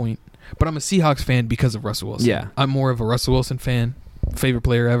 It's not the point. But I'm a Seahawks fan because of Russell Wilson. Yeah. I'm more of a Russell Wilson fan. Favorite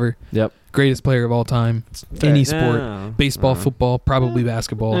player ever. Yep. Greatest player of all time. Any sport. No. Baseball, football, probably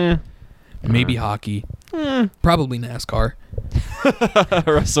basketball, Eh. maybe hockey, probably NASCAR.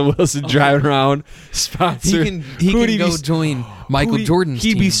 Russell Wilson driving around, sponsored. He Who'd can go be- join Michael Who'd- Jordan's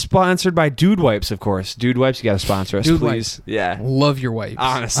He'd team. be sponsored by Dude Wipes, of course. Dude Wipes, you got to sponsor us, Dude please. Wipes. Yeah. Love your wipes.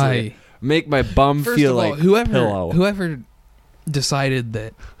 Honestly. Make my bum First feel of all, like pillow. whoever decided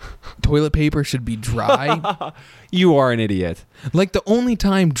that toilet paper should be dry, You are an idiot. like the only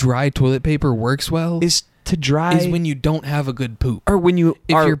time dry toilet paper works well Is to dry is when you don't have a good poop. or when you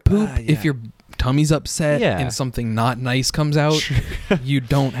If are, your poop, yeah. if your tummy's upset Yeah. and something not nice comes out, you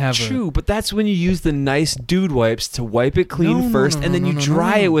don't have True, but that's when you use the nice Dude Wipes to wipe it clean No, first, no, and then no, you no,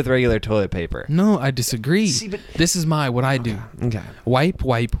 dry no. it with regular toilet paper. No, I disagree. See, but This is what I do. okay,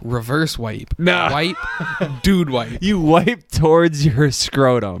 Wipe, reverse wipe. No. Wipe, dude wipe. you wipe towards your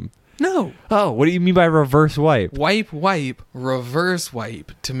scrotum. No. Oh, what do you mean by reverse wipe? Wipe, reverse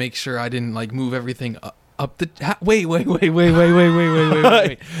wipe to make sure I didn't like move everything up the. Wait.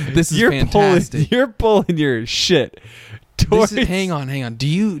 This is fantastic. You're pulling your shit towards Hang on. Do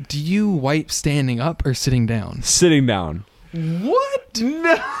you wipe standing up or sitting down? sitting down. What?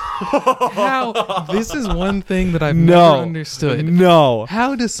 No. How? This is one thing that I've No. never understood. No.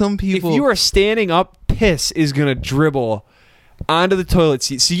 How do some If people? you are standing up, piss is gonna dribble onto the toilet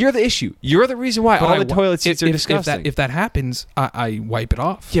seat. See, you're the issue. You're the reason why all the toilet seats are disgusting. If that happens, I wipe it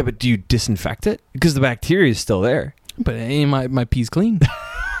off. Yeah, but do you disinfect it? Because the bacteria is still there. But my pee's clean.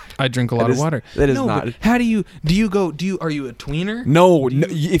 I drink a lot of water. That is not. But how do you are you a tweener? No,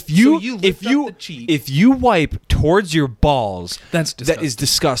 if you cheek, if you wipe towards your balls, that is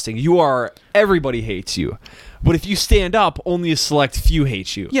disgusting. Everybody hates you. But if you stand up, only a select few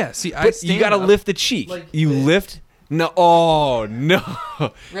hate you. Yeah, see, you got to lift the cheek. Like you this. lift. No, oh no!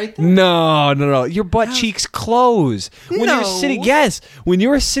 Right there? No! Your butt cheeks close when you're sitting. Yes, when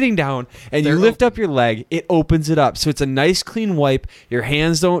you're sitting down and you lift up your leg, it opens it up, so it's a nice clean wipe. Your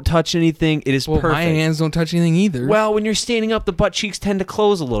hands don't touch anything. It is perfect. My hands don't touch anything either. Well, when you're standing up, the butt cheeks tend to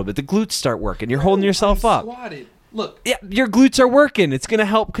close a little bit. The glutes start working. You're holding yourself up. Squatted. Look, yeah, your glutes are working. It's gonna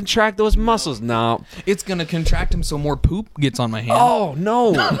help contract those muscles. No, it's gonna contract them so more poop gets on my hand. Oh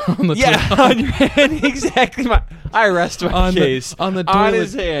no! On your hand, exactly. I rest my case on the toilet, on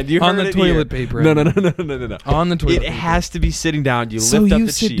his hand. You on heard the it toilet here. paper. No. On the toilet. It has to be sitting down. You so lift up you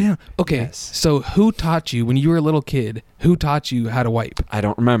the sit cheek. down. Okay. Yes. So who taught you when you were a little kid? Who taught you how to wipe? I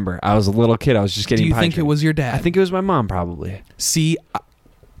don't remember. I was a little kid. I was just getting. Do you think it was your dad? I think it was my mom, probably. See,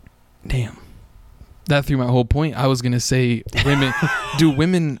 damn. That threw my whole point. I was gonna say, women. Do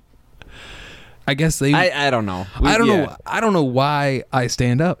women? I guess they. I don't know. I don't know. I don't know why I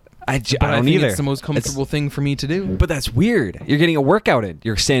stand up. I don't think either. It's the most comfortable thing for me to do. But that's weird. You're getting a workout in.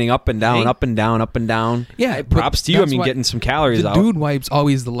 You're standing up and down, up and down, up and down. Yeah, Hey, props to you. I mean, getting some calories out. The dude wipe's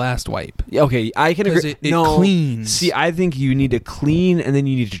always the last wipe. Yeah, okay, I can agree. It cleans. See, I think you need to clean and then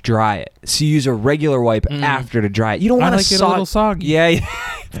you need to dry it. So you use a regular wipe after to dry it. You don't want to like it a little soggy. Yeah,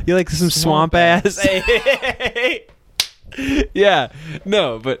 you like some swamp ass. Hey. Yeah,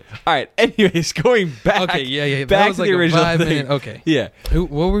 no, but all right. Anyways, going back. Okay, yeah. Back that was to like the a original 5 thing. minute. Okay. Yeah. What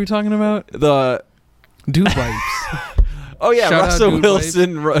were we talking about? The dude wipes. Oh yeah, Shout out Russell Dude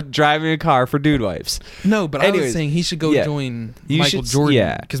Wilson driving a car for dude wipes. No, but Anyways, I was saying he should go join Michael Jordan.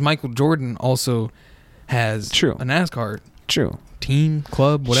 Yeah, because Michael Jordan also has a NASCAR team,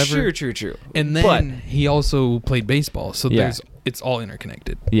 club, whatever. True. And then he also played baseball, so it's all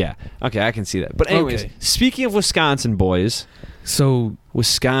interconnected. Yeah. Okay, I can see that. But anyways, speaking of Wisconsin boys, so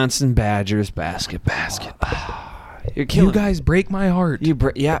Wisconsin Badgers basketball. You guys break my heart.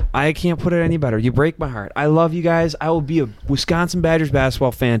 I can't put it any better. You break my heart. I love you guys. I will be a Wisconsin Badgers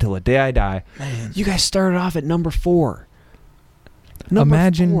basketball fan till the day I die. Man. You guys started off at number 4.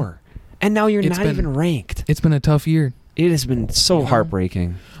 Imagine 4. And now you're not even ranked. It's been a tough year. It has been so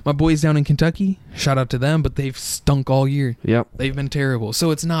heartbreaking. My boys down in Kentucky, shout out to them, but they've stunk all year. Yep. They've been terrible.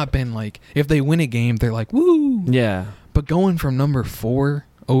 So it's not been like, if they win a game, they're like, woo. Yeah. But going from number 4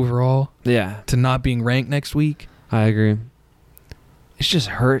 overall to not being ranked next week. I agree. It just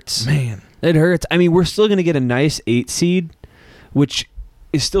hurts. Man. It hurts. I mean, we're still going to get a nice 8 seed, which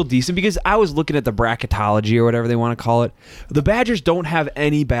is still decent because I was looking at the bracketology or whatever they want to call it. The Badgers don't have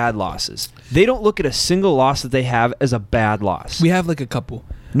any bad losses. They don't look at a single loss that they have as a bad loss. We have like a couple.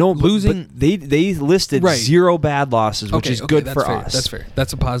 No, losing. But they listed 0 bad losses, which is good for us. That's fair.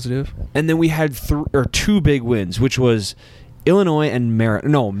 That's a positive. And then we had 2 big wins, which was Illinois and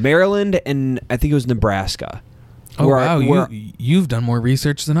Maryland and I think it was Nebraska. Oh, wow. You've done more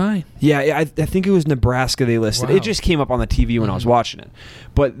research than I. Yeah, I think it was Nebraska they listed. Wow. It just came up on the TV when I was watching it.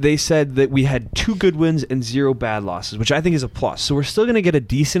 But they said that we had 2 good wins and 0 bad losses, which I think is a plus. So we're still going to get a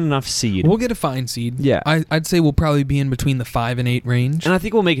decent enough seed. We'll get a fine seed. Yeah. I'd say we'll probably be in between the 5 and 8 range. And I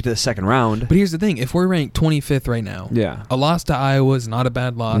think we'll make it to the second round. But here's the thing. If we're ranked 25th right now, a loss to Iowa is not a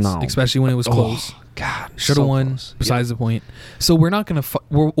bad loss, especially when it was close. God, should have won. Close. Besides the point. So we're not gonna.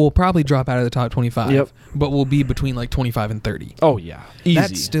 We'll probably drop out of the top 25. Yep. But we'll be between like 25 and 30. Oh yeah, easy.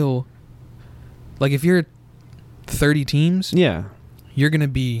 That's still like if you're 30 teams. Yeah. You're gonna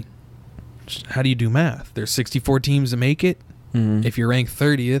be. How do you do math? There's 64 teams to make it. Mm-hmm. If you're ranked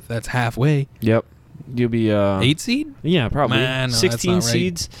 30th, that's halfway. Yep. You'll be 8 seed. Yeah, probably. Man, no, 16 that's not right.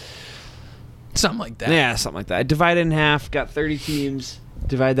 seeds. Something like that. Yeah, something like that. Divide it in half. Got 30 teams.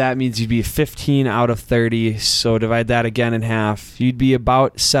 Divide that means you'd be 15 out of 30. So divide that again in half. You'd be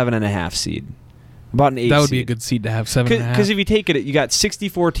about 7.5 seed. About an 8 That would seed. be a good seed to have, 7.5. Because if you take it, you got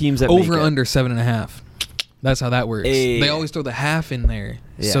 64 teams that over make it. under 7.5. That's how that works. They always throw the half in there.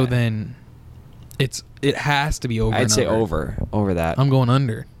 Yeah. So then it has to be over. I'd say over that. I'm going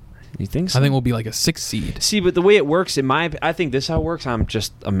under. You think so? I think we'll be like a 6 seed. See, but the way it works, I think this is how it works. I'm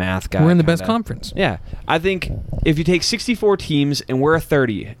just a math guy. We're in the best conference. Yeah. I think if you take 64 teams and we're a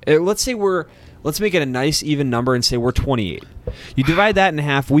 30, let's make it a nice even number and say we're 28. You divide that in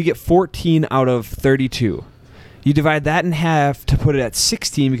half, we get 14 out of 32. You divide that in half to put it at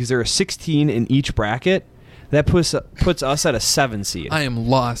 16 because there are 16 in each bracket. That puts us at a 7 seed. I am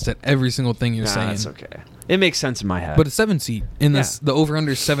lost at every single thing you're Nah, saying. that's okay. It makes sense in my head. But a 7 seed. In this, the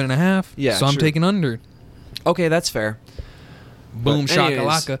over-under is 7.5. Yeah, so I'm true. taking under. Okay, that's fair. Boom, But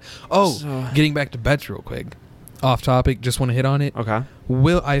anyways, shakalaka. Oh, so- getting back to bets real quick. Off topic, just want to hit on it. Okay.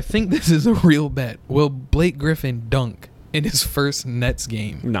 I think this is a real bet. Will Blake Griffin dunk in his first Nets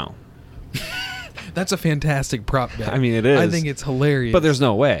game? No. That's a fantastic prop bet. I mean, it is. I think it's hilarious. But there's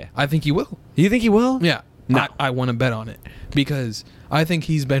no way. I think he will. You think he will? Yeah. No. I want to bet on it because I think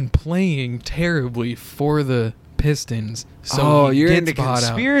he's been playing terribly for the Pistons. So he you're gets into bought out.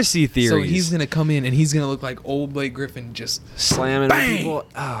 conspiracy theories. So he's going to come in and he's going to look like old Blake Griffin just slamming Bang! people.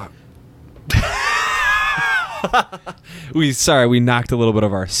 Oh. we knocked a little bit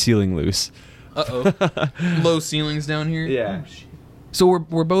of our ceiling loose. low ceilings down here. Yeah. So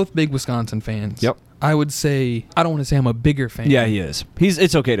we're both big Wisconsin fans. Yep. I would say I don't want to say I'm a bigger fan. Yeah, he is.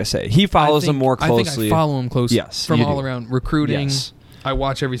 It's okay to say. He follows them more closely. I think I follow him closely. Yes, From you all do. around recruiting. Yes. I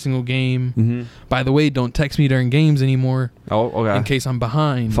watch every single game. Mm-hmm. By the way, don't text me during games anymore Oh, okay. in case I'm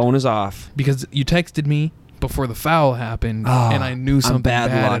behind. Phone is off. Because you texted me before the foul happened, and I knew something I'm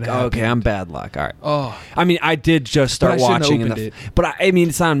bad luck. had happened. Okay, I'm bad luck. All right. Oh, I mean, I did just But I start shouldn't watching, have opened but I mean,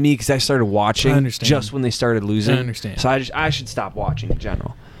 it's on me because I started watching I understand. just when they started losing. I understand. So I should stop watching in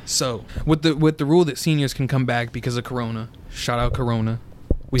general. so with the rule that seniors can come back because of Corona. Shout out Corona.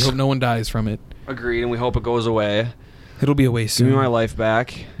 We hope no one dies from it. Agreed, and we hope it goes away. It'll be away Give soon. me my life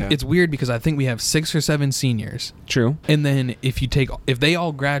back. It's weird because I think we have 6 or 7 seniors. True. And then if they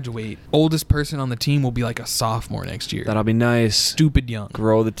all graduate, oldest person on the team will be like a sophomore next year. That'll be nice. Stupid young.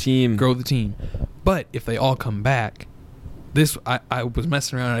 Grow the team. Grow the team. But if they all come back, I was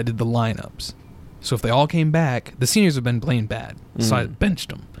messing around and I did the lineups. So if they all came back, the seniors have been playing bad. So I benched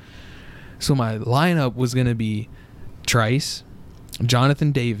them. So my lineup was going to be Trice,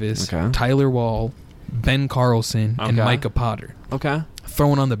 Jonathan Davis, Okay. Tyler Wall, Ben Carlson, and Okay. Micah Potter. Okay.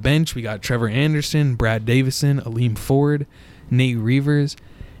 Throwing on the bench, we got Trevor Anderson, Brad Davison, Aleem Ford, Nate Reavers,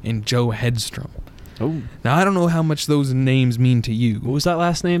 and Joe Hedstrom. Oh. Now, I don't know how much those names mean to What you. was that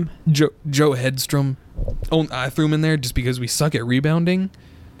last name? Joe Hedstrom. Oh, I threw him in there just because we suck at rebounding,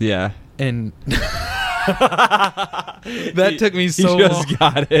 Yeah. and that took me so You long. just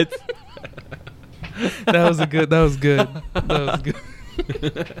got it. That was good. That was good.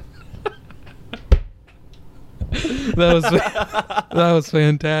 That was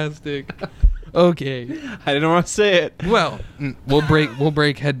fantastic. Okay. I didn't want to say it. Well, we'll break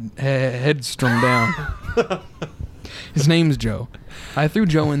Hedstrom down. His name's Joe. I threw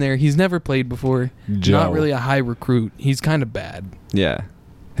Joe in there. He's never played before. Joe. Not really a high recruit. He's kind of bad. Yeah.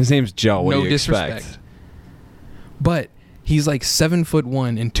 His name's Joe. What No do you disrespect. expect? But he's like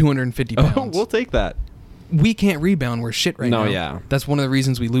 7'1" and 250 pounds. Oh, we'll take that. We can't rebound. We're shit right No, now. yeah. That's one of the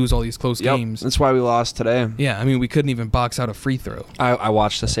reasons we lose all these close Yep. games. That's why we lost today. Yeah, I mean, we couldn't even box out a free throw. I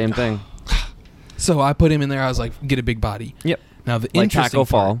watched the same thing. So I put him in there. I was like, get a big body. Yep. Now the Like interesting Taco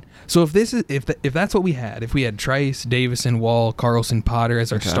Fall. part- So if that's what we had, if we had Trice, Davison, Wall, Carlson, Potter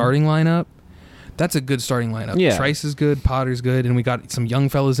as our Okay. starting lineup, that's a good starting lineup. Yeah. Trice is good, Potter's good, and we got some young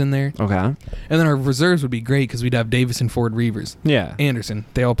fellas in there. Okay. And then our reserves would be great because we'd have Davison, Ford, Reavers, Yeah. Anderson.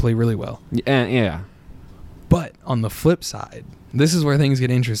 They all play really well. Yeah. But on the flip side, this is where things get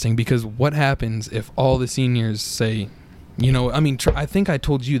interesting because what happens if all the seniors say, I mean, I think I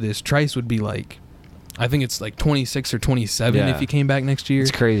told you this. Trice would be like, I think it's like 26 or 27 Yeah. if he came back next year.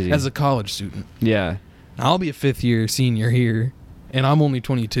 It's crazy. As a college student. Yeah. I'll be a 5th-year senior here, and I'm only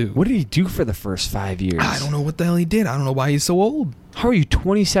 22. What did he do for the first 5 years? I don't know what the hell he did. I don't know why he's so old. How are you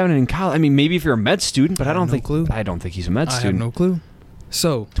 27 in college? I mean, maybe if you're a med student, but I have don't no think clue. I don't think he's a med I have student. no clue.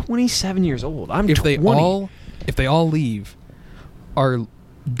 So 27 years old. I'm if 20. they all leave, our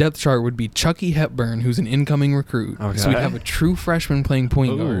depth chart would be Chucky Hepburn, who's an incoming recruit. Okay. So we'd have a true freshman playing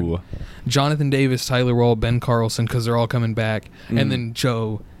point guard. Ooh. Jonathan Davis, Tyler Wall, Ben Carlson, because they're all coming back, and then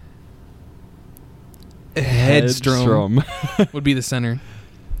Joe Hedstrom would be the center.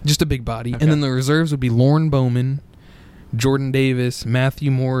 Just a big body. Okay. And then the reserves would be Lauren Bowman, Jordan Davis,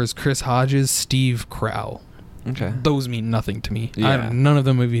 Matthew Moores, Chris Hodges, Steve Crow. Okay. Those mean nothing to me. Yeah. None of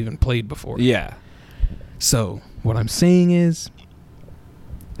them have even played before. Yeah. So what I'm saying is,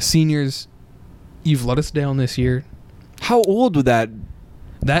 seniors, you've let us down this year. How old would that?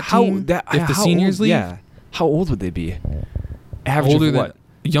 That how team, that? if the how seniors old, leave, Yeah. How old would they be? Average older of than what?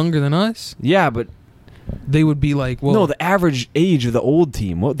 younger than us, Yeah, but they would be like, well, no, the average age of the old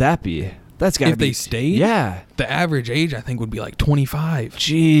team. What would that be? That's got to if be. they stayed, Yeah. the average age I think would be like 25.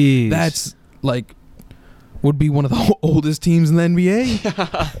 Jeez. That's like would be one of the oldest teams in the NBA.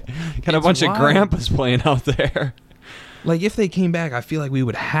 got a It's bunch wild. of grandpas playing out there. Like if they came back, I feel like we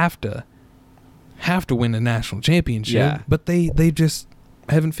would have to have to win a national championship, Yeah. but they just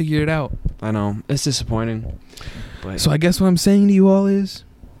haven't figured it out. I know. It's disappointing. But So I guess what I'm saying to you all is,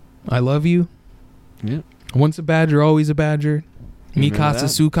 I love you. yeah, Once a Badger, always a Badger. Me Remember casa, that?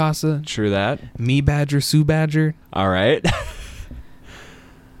 su casa. true that. Me Badger, su Badger. All right.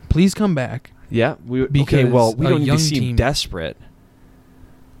 Please come back. Yeah. Okay, Because well, we a don't need young to seem team- desperate.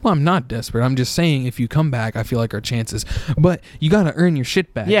 Well, I'm not desperate. I'm just saying if you come back, I feel like our chances. But you got to earn your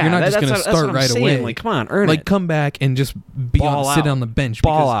shit back. Yeah, You're not that's just going to what- that's start what I'm right saying. away. Like, come on, earn Like, it. come back and just sit out. on the bench.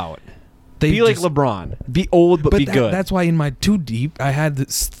 Ball because out. they Be like just- LeBron. Be old, but be good. That's why in my 2 deep, I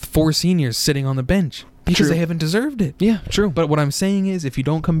had 4 seniors sitting on the bench because True. they haven't deserved it. Yeah, true. But what I'm saying is, if you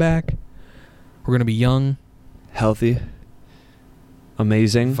don't come back, we're going to be young, Healthy.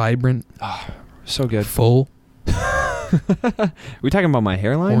 Amazing. vibrant, So good. full, We talking about my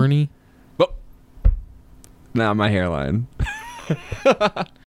hairline? horny. Not my hairline.